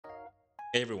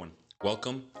Hey everyone,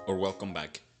 welcome or welcome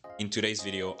back. In today's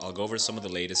video, I'll go over some of the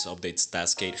latest updates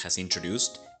Taskade has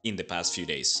introduced in the past few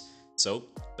days. So,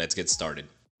 let's get started.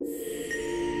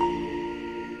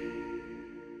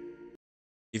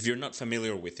 If you're not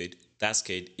familiar with it,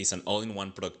 Taskade is an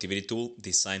all-in-one productivity tool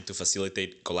designed to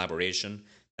facilitate collaboration,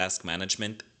 task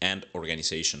management, and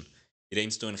organization. It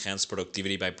aims to enhance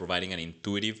productivity by providing an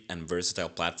intuitive and versatile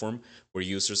platform where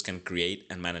users can create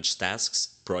and manage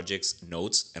tasks, projects,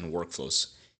 notes, and workflows.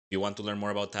 If you want to learn more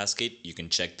about Taskade, you can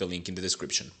check the link in the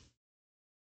description.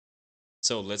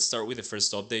 So let's start with the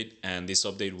first update, and this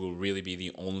update will really be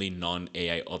the only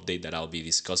non-AI update that I'll be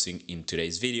discussing in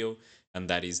today's video, and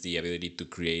that is the ability to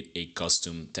create a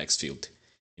custom text field.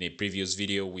 In a previous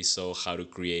video, we saw how to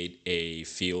create a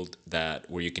field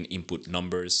where you can input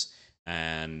numbers,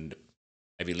 and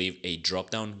I believe a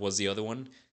dropdown was the other one.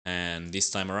 And this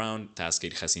time around,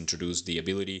 Taskade has introduced the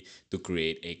ability to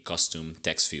create a custom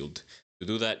text field. To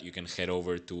do that, you can head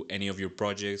over to any of your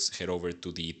projects, head over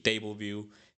to the table view,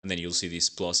 and then you'll see this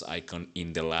plus icon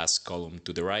in the last column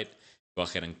to the right. Go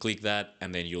ahead and click that,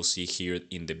 and then you'll see here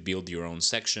in the build your own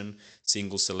section,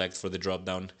 single select for the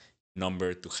dropdown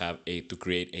number to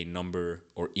create a number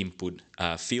or input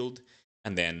field,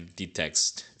 and then the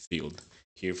text field.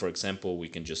 Here, for example, we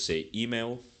can just say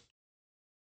email.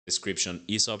 Description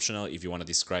is optional if you want to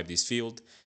describe this field,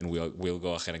 and we'll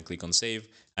go ahead and click on save,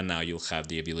 and now you'll have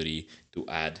the ability to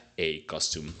add a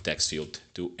custom text field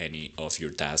to any of your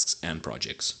tasks and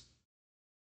projects.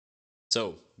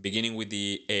 So, beginning with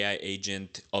the AI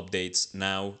agent updates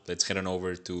now, let's head on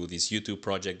over to this YouTube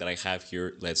project that I have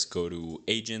here. Let's go to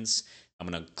agents. I'm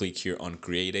going to click here on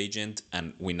create agent,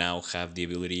 and we now have the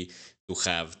ability to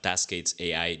have Taskade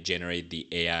AI generate the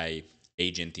AI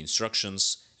agent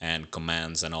instructions and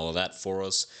commands and all of that for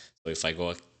us. So if I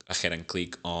go ahead and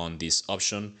click on this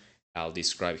option, I'll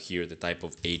describe here the type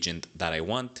of agent that I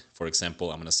want. For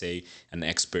example, I'm going to say an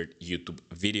expert YouTube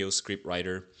video script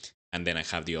writer, and then I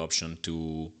have the option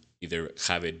to either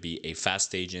have it be a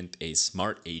fast agent, a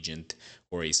smart agent,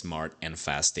 or a smart and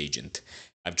fast agent.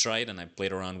 I've tried and I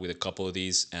played around with a couple of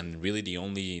these, and really the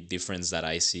only difference that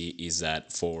I see is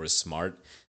that for smart,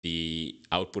 the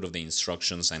output of the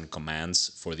instructions and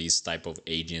commands for these type of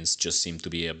agents just seem to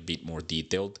be a bit more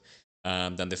detailed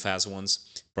than the fast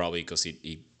ones, probably because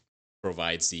it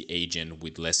provides the agent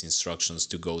with less instructions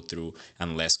to go through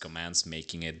and less commands,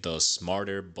 making it thus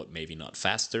smarter but maybe not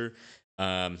faster.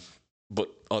 Um,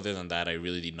 but other than that, I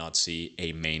really did not see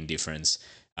a main difference.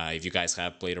 If you guys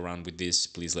have played around with this,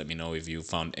 please let me know if you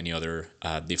found any other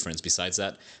difference besides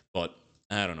that. But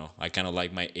I don't know. I kind of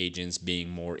like my agents being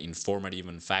more informative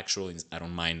and factual. I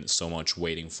don't mind so much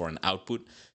waiting for an output.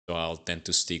 So I'll tend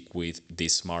to stick with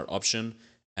this smart option.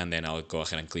 And then I'll go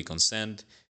ahead and click on send.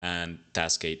 And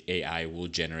Taskade AI will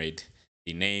generate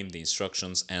the name, the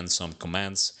instructions, and some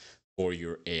commands for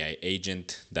your AI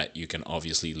agent that you can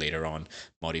obviously later on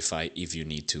modify if you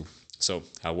need to. So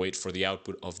I'll wait for the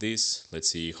output of this. Let's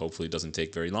see, hopefully it doesn't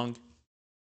take very long.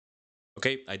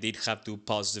 Okay, I did have to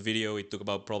pause the video. It took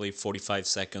about probably 45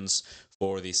 seconds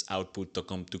for this output to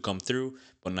come through,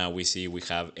 but now we see we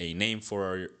have a name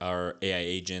for our AI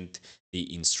agent,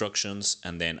 the instructions,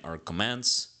 and then our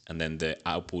commands, and then the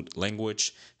output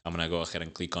language. I'm gonna go ahead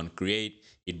and click on create.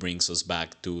 It brings us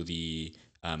back to the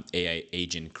AI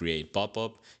agent create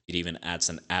pop-up. It even adds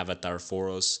an avatar for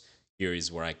us. Here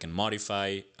is where I can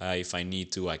modify if I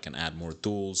need to. I can add more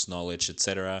tools, knowledge,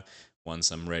 etc. Once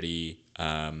I'm ready,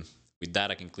 with that,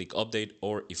 I can click update,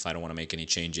 or if I don't want to make any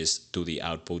changes to the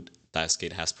output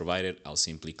Taskade has provided, I'll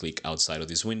simply click outside of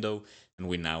this window, and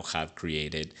we now have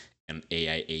created an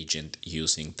AI agent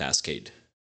using Taskade.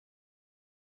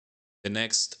 The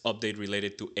next update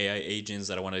related to AI agents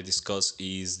that I want to discuss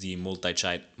is the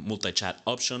multi-chat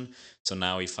option. So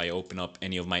now if I open up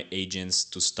any of my agents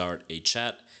to start a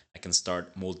chat, I can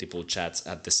start multiple chats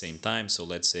at the same time. So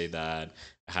let's say that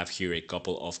I have here a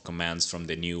couple of commands from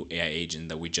the new AI agent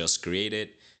that we just created.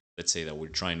 Let's say that we're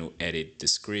trying to edit the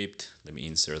script. Let me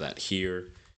insert that here.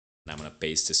 And I'm going to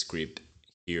paste the script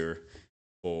here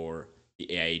for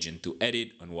the AI agent to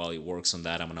edit. And while it works on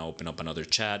that, I'm going to open up another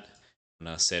chat. I'm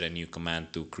going to set a new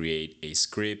command to create a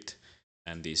script.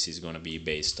 And this is going to be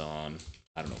based on,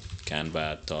 I don't know,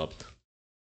 Canva top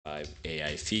 5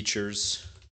 AI features.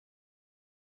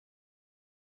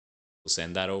 We'll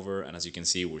send that over, and as you can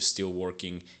see, we're still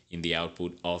working in the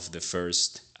output of the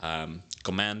first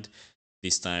command.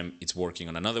 This time it's working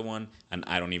on another one, and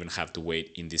I don't even have to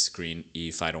wait in this screen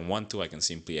if I don't want to. I can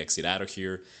simply exit out of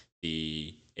here.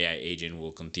 The AI agent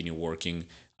will continue working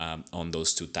on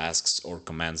those two tasks or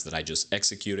commands that I just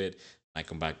executed. I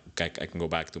can go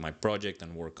back to my project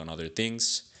and work on other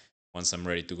things. Once I'm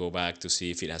ready to go back to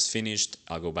see if it has finished,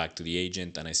 I'll go back to the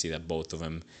agent and I see that both of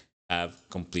them have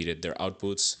completed their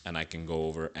outputs, and I can go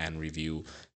over and review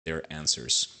their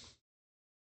answers.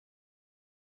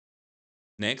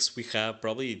 Next, we have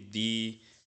probably the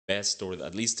best, or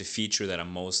at least the feature that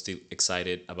I'm most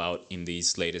excited about in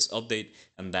this latest update,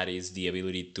 and that is the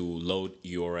ability to load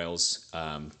URLs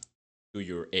to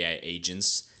your AI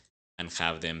agents and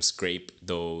have them scrape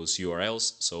those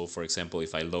URLs. So, for example,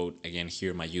 if I load again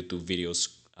here my YouTube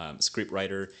videos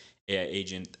scriptwriter AI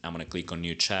agent, I'm gonna click on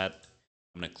new chat,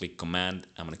 I'm gonna click command,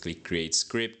 I'm gonna click create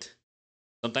script.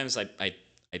 Sometimes I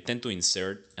tend to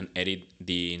insert and edit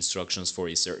the instructions for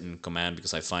a certain command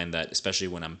because I find that, especially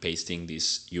when I'm pasting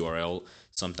this URL,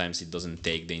 sometimes it doesn't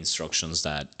take the instructions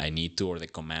that I need to or the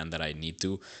command that I need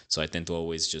to. So I tend to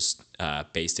always just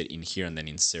paste it in here and then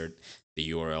insert the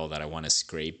URL that I want to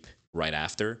scrape right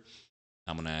after.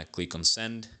 I'm going to click on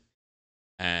send,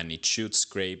 and it should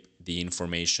scrape the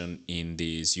information in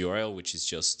this URL, which is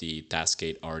just the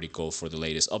Taskade article for the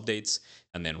latest updates,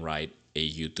 and then write a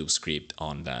YouTube script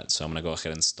on that. So I'm gonna go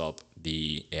ahead and stop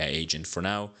the AI agent for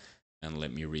now, and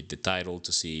let me read the title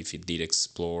to see if it did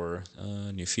explore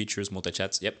new features,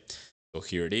 multi-chats. Yep. So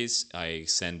here it is. I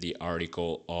sent the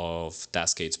article of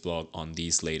Taskade's blog on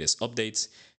these latest updates,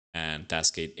 and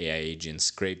Taskade AI agent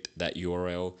scraped that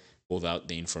URL, pulled out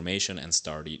the information, and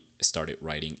started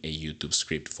writing a YouTube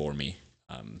script for me.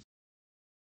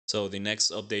 So the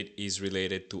next update is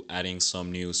related to adding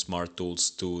some new smart tools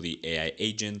to the AI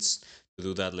agents. To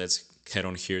do that, let's head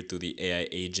on here to the AI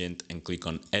agent and click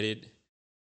on edit.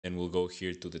 Then we'll go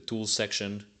here to the tools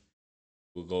section.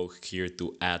 We'll go here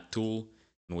to add tool,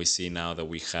 and we see now that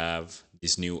we have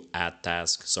this new add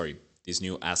task, sorry, this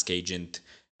new ask agent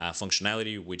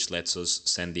functionality, which lets us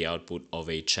send the output of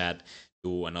a chat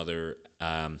to another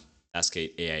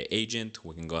Taskade AI agent.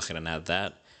 We can go ahead and add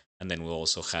that. And then we'll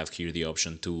also have here the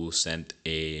option to send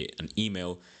an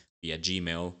email via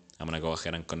Gmail. I'm gonna go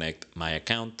ahead and connect my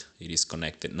account. It is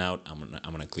connected now. I'm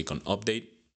gonna click on update.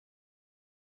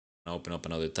 I'll open up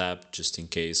another tab just in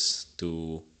case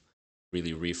to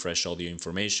really refresh all the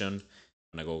information.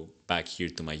 I'm gonna go back here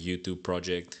to my YouTube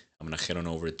project. I'm gonna head on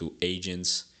over to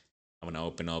agents. I'm gonna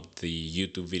open up the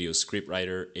YouTube video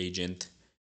scriptwriter agent.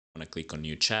 I'm gonna click on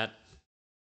new chat.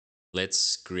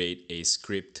 Let's create a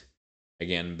script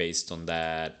again based on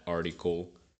that article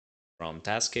from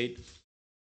Taskade.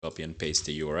 Copy and paste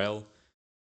the URL,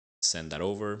 send that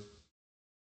over.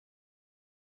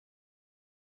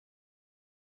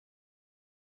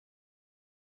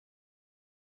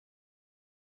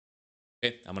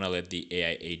 Okay, I'm gonna let the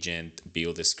AI agent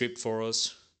build the script for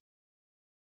us.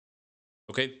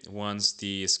 Okay, once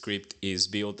the script is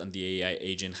built and the AI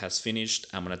agent has finished,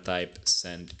 I'm gonna type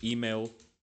send email.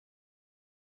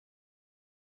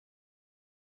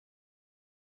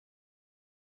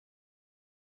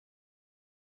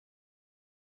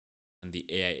 And the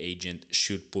AI agent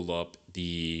should pull up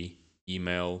the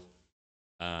email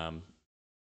um,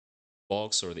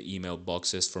 box or the email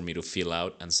boxes for me to fill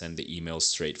out and send the email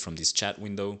straight from this chat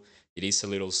window. It is a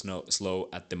little slow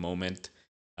at the moment,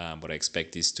 but I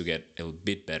expect this to get a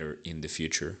bit better in the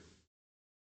future.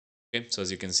 Okay, so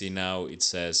as you can see now, it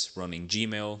says running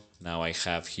Gmail. Now I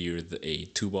have here a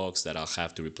toolbox that I'll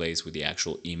have to replace with the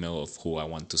actual email of who I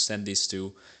want to send this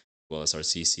to, as well as our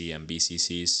CC and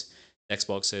BCCs. Text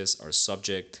boxes are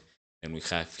subject, and we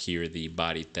have here the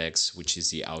body text, which is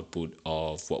the output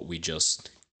of what we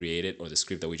just created, or the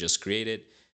script that we just created.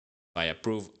 If I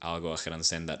approve, I'll go ahead and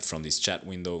send that from this chat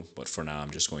window, but for now I'm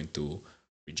just going to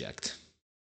reject.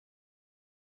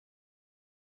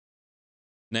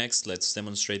 Next, let's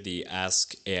demonstrate the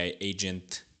Ask AI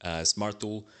Agent Smart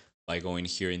Tool by going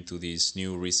here into this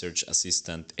new Research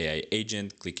Assistant AI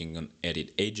Agent, clicking on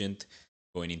Edit Agent,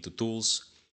 going into Tools,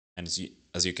 and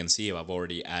as you can see, I've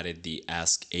already added the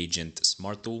Ask Agent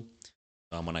Smart Tool.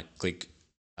 So I'm gonna click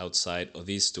outside of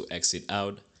this to exit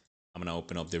out. I'm gonna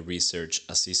open up the Research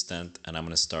Assistant and I'm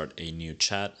gonna start a new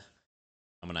chat.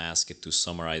 I'm gonna ask it to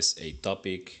summarize a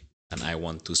topic, and I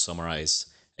want to summarize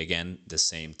again the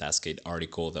same Taskade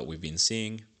article that we've been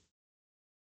seeing.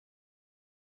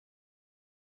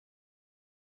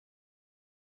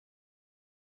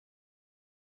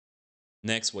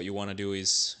 Next, what you want to do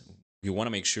is you want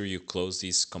to make sure you close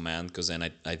this command, because then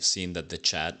I've seen that the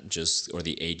chat just, or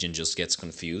the agent just gets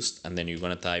confused, and then you're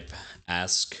going to type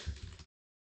ask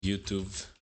YouTube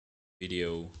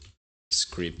video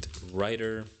script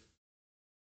writer.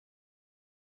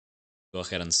 Go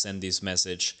ahead and send this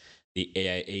message. The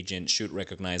AI agent should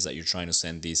recognize that you're trying to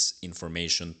send this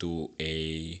information to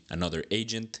another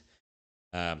agent.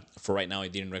 For right now,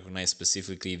 it didn't recognize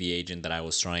specifically the agent that I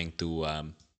was trying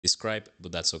to describe,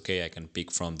 but that's okay. I can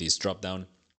pick from this drop down.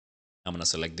 I'm gonna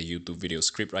select the YouTube video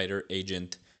scriptwriter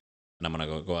agent, and I'm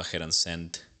gonna go ahead and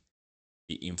send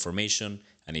the information,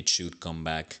 and it should come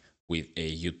back with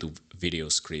a YouTube video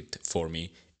script for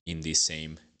me in the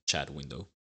same chat window.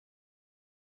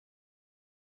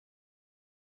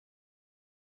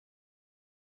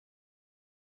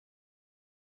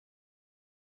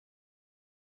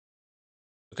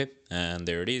 Okay, and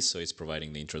there it is. So it's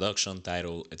providing the introduction,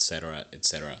 title, etc.,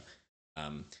 etc.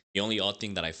 The only odd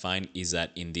thing that I find is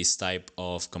that in this type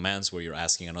of commands where you're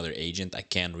asking another agent, I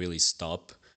can't really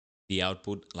stop the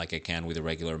output like I can with a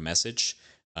regular message.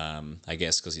 I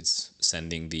guess because it's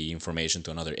sending the information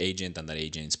to another agent and that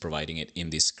agent is providing it in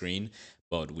this screen.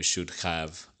 But we should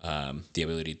have the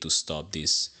ability to stop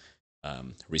this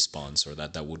response, or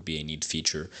that would be a neat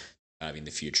feature to have in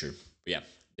the future. But yeah,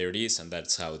 there it is, and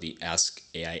that's how the Ask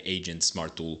AI Agent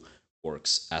Smart Tool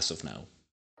works as of now.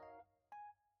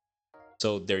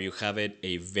 So there you have it,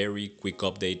 a very quick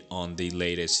update on the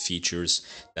latest features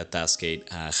that Taskade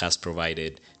has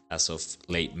provided as of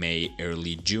late May,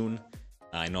 early June.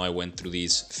 I know I went through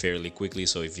these fairly quickly,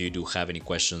 so if you do have any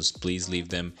questions, please leave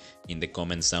them in the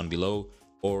comments down below.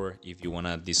 Or if you want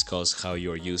to discuss how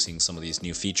you're using some of these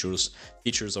new features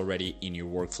already in your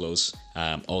workflows,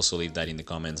 also leave that in the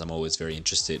comments. I'm always very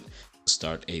interested to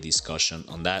start a discussion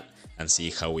on that and see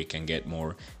how we can get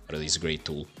more out of this great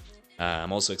tool.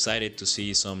 I'm also excited to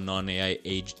see some non-AI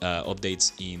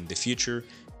updates in the future.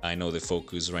 I know the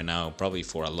focus right now, probably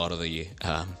for a lot of the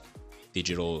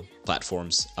digital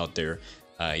platforms out there,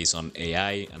 is on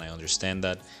AI, and I understand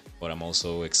that, but I'm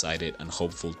also excited and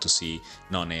hopeful to see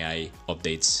non-AI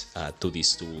updates to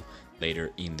this tool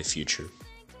later in the future.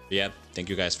 But yeah, thank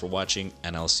you guys for watching,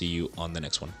 and I'll see you on the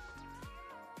next one.